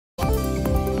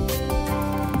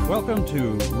Welcome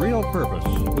to Real Purpose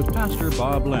with Pastor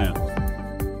Bob Lance.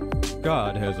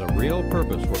 God has a real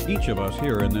purpose for each of us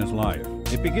here in this life.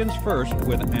 It begins first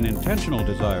with an intentional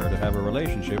desire to have a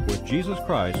relationship with Jesus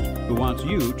Christ, who wants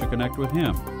you to connect with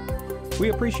Him. We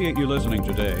appreciate you listening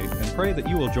today and pray that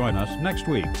you will join us next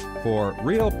week for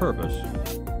Real Purpose.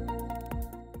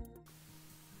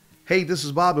 Hey, this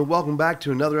is Bob, and welcome back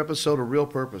to another episode of Real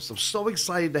Purpose. I'm so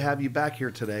excited to have you back here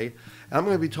today, and I'm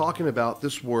going to be talking about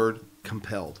this word,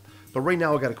 compelled. But right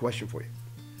now, I got a question for you.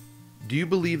 Do you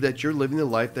believe that you're living the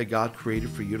life that God created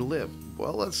for you to live?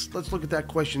 Well, let's look at that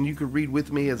question. You could read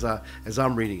with me as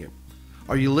I'm reading it.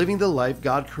 Are you living the life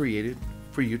God created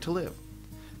for you to live?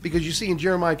 Because you see, in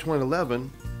Jeremiah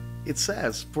 20:11, it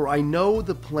says, "For I know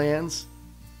the plans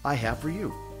I have for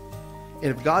you." And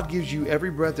if God gives you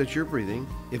every breath that you're breathing,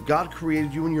 if God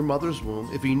created you in your mother's womb,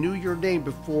 if He knew your name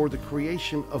before the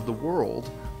creation of the world,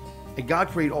 and God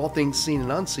created all things seen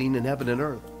and unseen in heaven and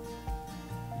earth,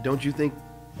 don't you think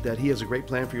that He has a great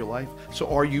plan for your life?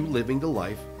 So are you living the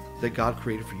life that God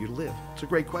created for you to live? It's a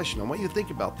great question. I want you to think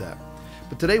about that.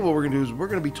 But today what we're going to do is we're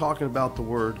going to be talking about the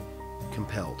word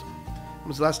compelled. When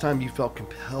was the last time you felt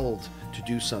compelled to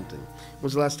do something? When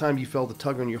was the last time you felt a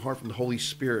tug on your heart from the Holy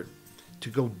Spirit to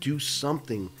go do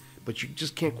something, but you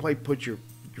just can't quite put your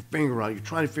finger on it? You're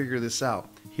trying to figure this out.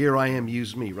 Here I am,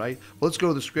 use me, right? Well, let's go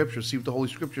to the scriptures, see what the Holy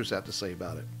Scriptures have to say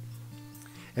about it.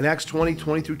 In Acts 20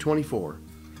 through 24,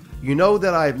 "You know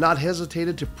that I have not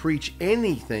hesitated to preach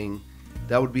anything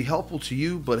that would be helpful to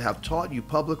you, but have taught you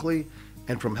publicly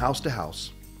and from house to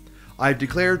house. I have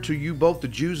declared to you, both the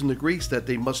Jews and the Greeks, that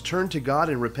they must turn to God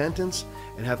in repentance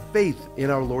and have faith in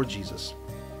our Lord Jesus.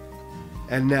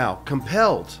 And now,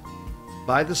 compelled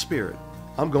by the Spirit,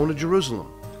 I'm going to Jerusalem,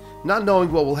 not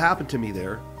knowing what will happen to me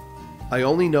there. I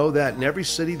only know that in every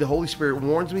city the Holy Spirit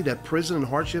warns me that prison and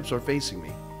hardships are facing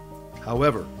me.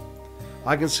 However,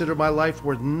 I consider my life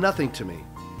worth nothing to me.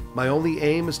 My only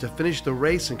aim is to finish the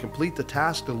race and complete the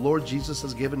task the Lord Jesus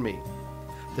has given me,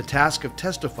 the task of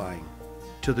testifying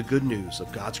to the good news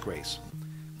of God's grace."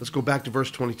 Let's go back to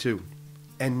verse 22.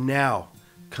 "And now,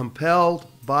 compelled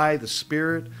by the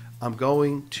Spirit, I'm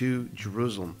going to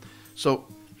Jerusalem." So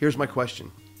here's my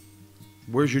question.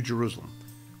 Where's your Jerusalem?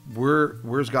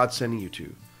 Where's God sending you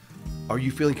to? Are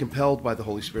you feeling compelled by the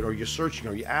Holy Spirit? Are you searching?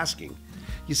 Are you asking?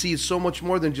 You see, it's so much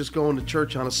more than just going to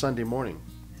church on a Sunday morning.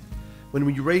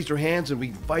 When you raised your hands and we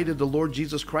invited the Lord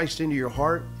Jesus Christ into your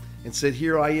heart and said,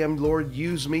 "Here I am, Lord,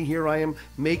 use me. Here I am.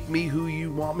 Make me who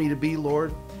you want me to be,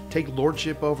 Lord. Take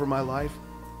lordship over my life."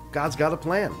 God's got a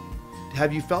plan.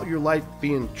 Have you felt your life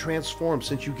being transformed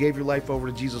since you gave your life over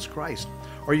to Jesus Christ?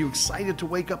 Are you excited to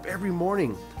wake up every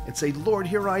morning and say, "Lord,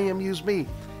 here I am, use me"?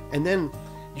 And then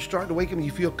you start to wake up and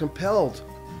you feel compelled.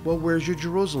 Well, where's your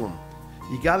Jerusalem?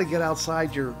 You got to get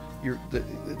outside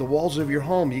the walls of your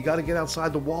home. You got to get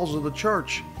outside the walls of the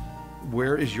church.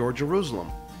 Where is your Jerusalem?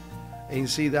 And you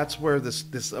see, that's where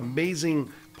this amazing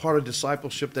part of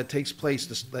discipleship that takes place,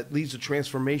 that leads to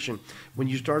transformation, when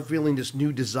you start feeling this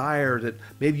new desire that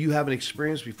maybe you haven't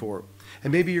experienced before.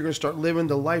 And maybe you're going to start living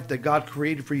the life that God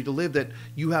created for you to live that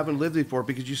you haven't lived before.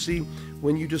 Because you see,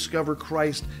 when you discover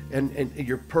Christ and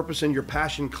your purpose and your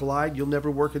passion collide, you'll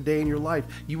never work a day in your life.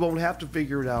 You won't have to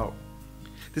figure it out.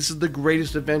 This is the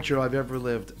greatest adventure I've ever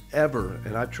lived, ever.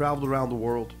 And I've traveled around the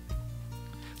world.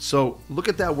 So look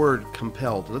at that word,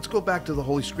 compelled. Let's go back to the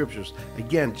Holy Scriptures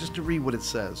again, just to read what it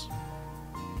says.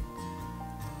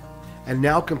 "And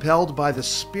now, compelled by the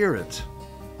Spirit,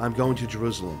 I'm going to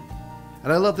Jerusalem."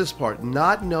 And I love this part,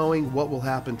 not knowing what will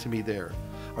happen to me there.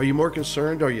 Are you more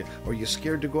concerned? Are you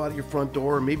scared to go out your front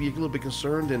door? Or maybe you're a little bit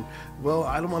concerned and, well,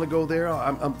 I don't want to go there.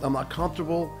 I'm not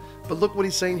comfortable. But look what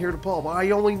he's saying here to Paul. "I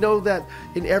only know that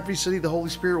in every city the Holy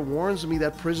Spirit warns me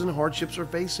that prison and hardships are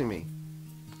facing me."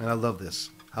 And I love this.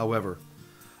 "However,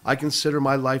 I consider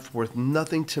my life worth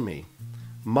nothing to me.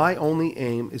 My only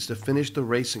aim is to finish the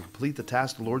race and complete the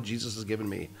task the Lord Jesus has given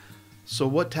me." So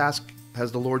what task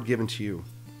has the Lord given to you?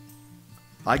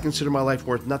 I consider my life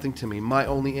worth nothing to me. My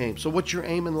only aim. So what's your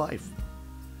aim in life?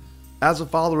 As a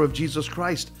follower of Jesus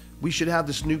Christ, we should have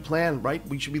this new plan, right?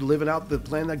 We should be living out the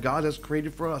plan that God has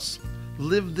created for us.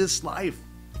 Live this life.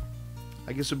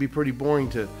 I guess it would be pretty boring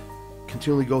to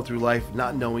continually go through life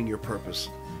not knowing your purpose,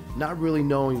 not really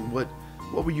knowing what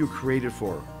were you created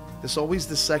for. There's always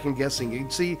the second guessing. You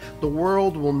can see the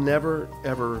world will never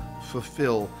ever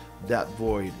fulfill that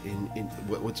void in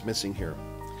what's missing here.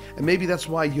 And maybe that's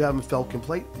why you haven't felt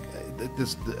compelled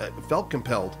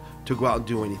to go out and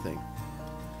do anything.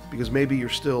 Because maybe you're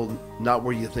still not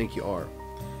where you think you are.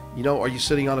 You know, are you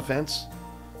sitting on a fence?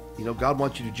 You know, God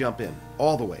wants you to jump in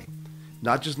all the way.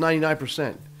 Not just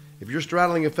 99%. If you're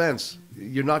straddling a fence,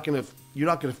 you're not going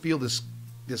to feel this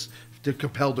to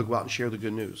compelled to go out and share the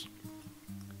good news.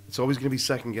 It's always going to be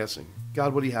second guessing.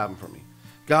 God, what are you having for me?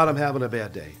 God, I'm having a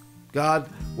bad day. God,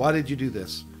 why did you do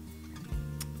this?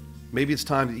 Maybe it's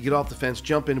time that you get off the fence,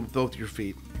 jump in with both your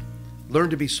feet, learn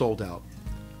to be sold out,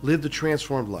 live the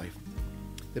transformed life.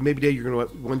 That maybe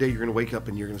one day you're going to wake up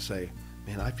and you're going to say,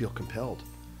 man, I feel compelled.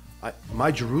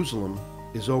 My Jerusalem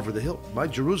is over the hill. My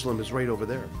Jerusalem is right over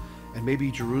there. And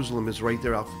maybe Jerusalem is right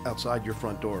there outside your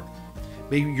front door.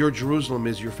 Maybe your Jerusalem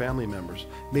is your family members.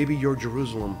 Maybe your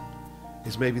Jerusalem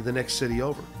is maybe the next city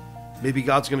over. Maybe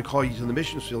God's going to call you to the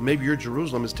mission field. Maybe your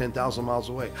Jerusalem is 10,000 miles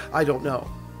away. I don't know.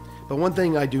 But one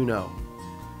thing I do know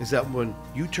is that when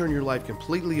you turn your life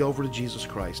completely over to Jesus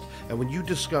Christ, and when you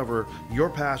discover your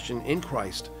passion in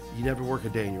Christ, you never work a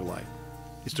day in your life.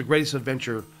 It's the greatest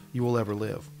adventure you will ever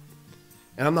live.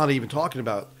 And I'm not even talking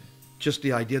about just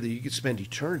the idea that you could spend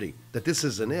eternity, that this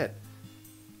isn't it.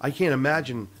 I can't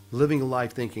imagine living a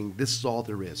life thinking this is all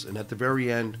there is. And at the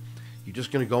very end, you're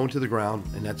just going to go into the ground,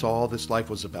 and that's all this life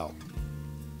was about.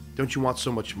 Don't you want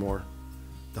so much more?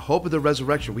 The hope of the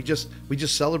resurrection. We just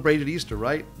celebrated Easter,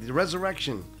 right? The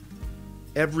resurrection.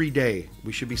 Every day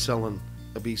we should be celebrating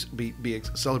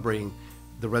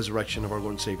the resurrection of our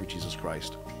Lord and Savior Jesus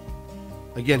Christ.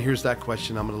 Again, here's that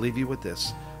question. I'm going to leave you with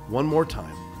this one more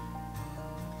time.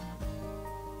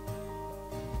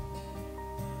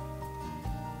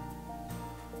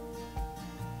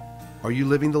 Are you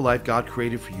living the life God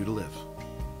created for you to live?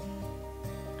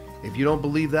 If you don't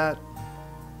believe that,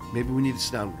 maybe we need to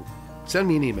sit down. Send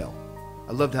me an email.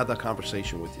 I'd love to have that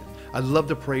conversation with you. I'd love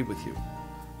to pray with you.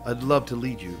 I'd love to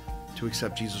lead you to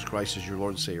accept Jesus Christ as your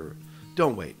Lord and Savior.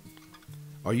 Don't wait.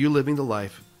 Are you living the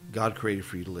life God created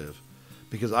for you to live?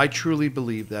 Because I truly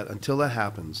believe that until that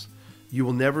happens, you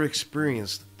will never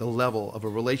experience the level of a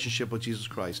relationship with Jesus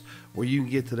Christ where you can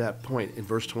get to that point in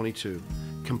verse 22,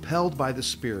 compelled by the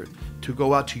Spirit to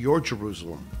go out to your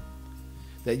Jerusalem,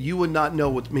 that you would not know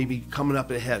what may be coming up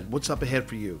ahead, what's up ahead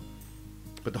for you.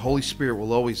 But the Holy Spirit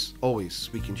will always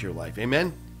speak into your life.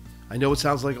 Amen? I know it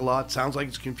sounds like a lot. Sounds like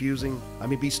it's confusing. I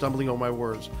may be stumbling on my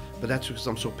words, but that's because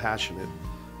I'm so passionate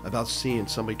about seeing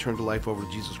somebody turn their life over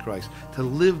to Jesus Christ, to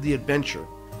live the adventure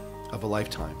of a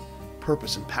lifetime.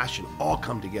 Purpose and passion all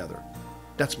come together.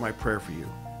 That's my prayer for you.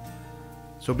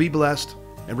 So be blessed,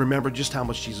 and remember just how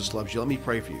much Jesus loves you. Let me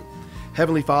pray for you.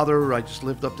 Heavenly Father, I just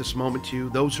lift up this moment to you.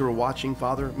 Those who are watching,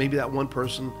 Father, maybe that one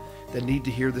person that need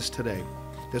to hear this today,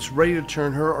 that's ready to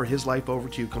turn her or his life over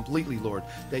to you completely, Lord,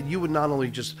 that you would not only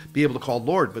just be able to call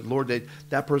Lord, but Lord,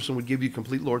 that person would give you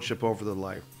complete lordship over their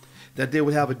life, that they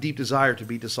would have a deep desire to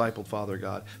be discipled, Father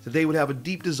God, that they would have a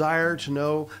deep desire to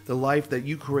know the life that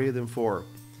you created them for,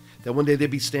 that one day they'd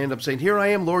be stand up saying, here I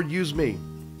am, Lord, use me.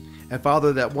 And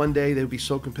Father, that one day they would be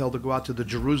so compelled to go out to the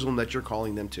Jerusalem that you're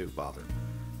calling them to, Father.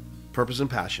 Purpose and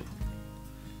passion.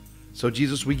 So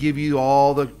Jesus, we give you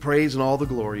all the praise and all the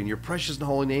glory in your precious and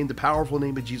holy name, the powerful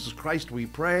name of Jesus Christ, we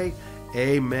pray.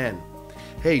 Amen.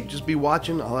 Hey, just be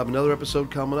watching. I'll have another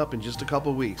episode coming up in just a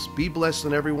couple of weeks. Be blessed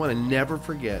on everyone, and never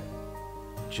forget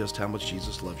just how much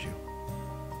Jesus loves you.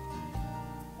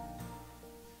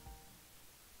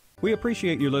 We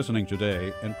appreciate you listening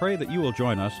today and pray that you will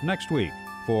join us next week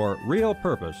for Real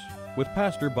Purpose with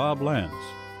Pastor Bob Lantz.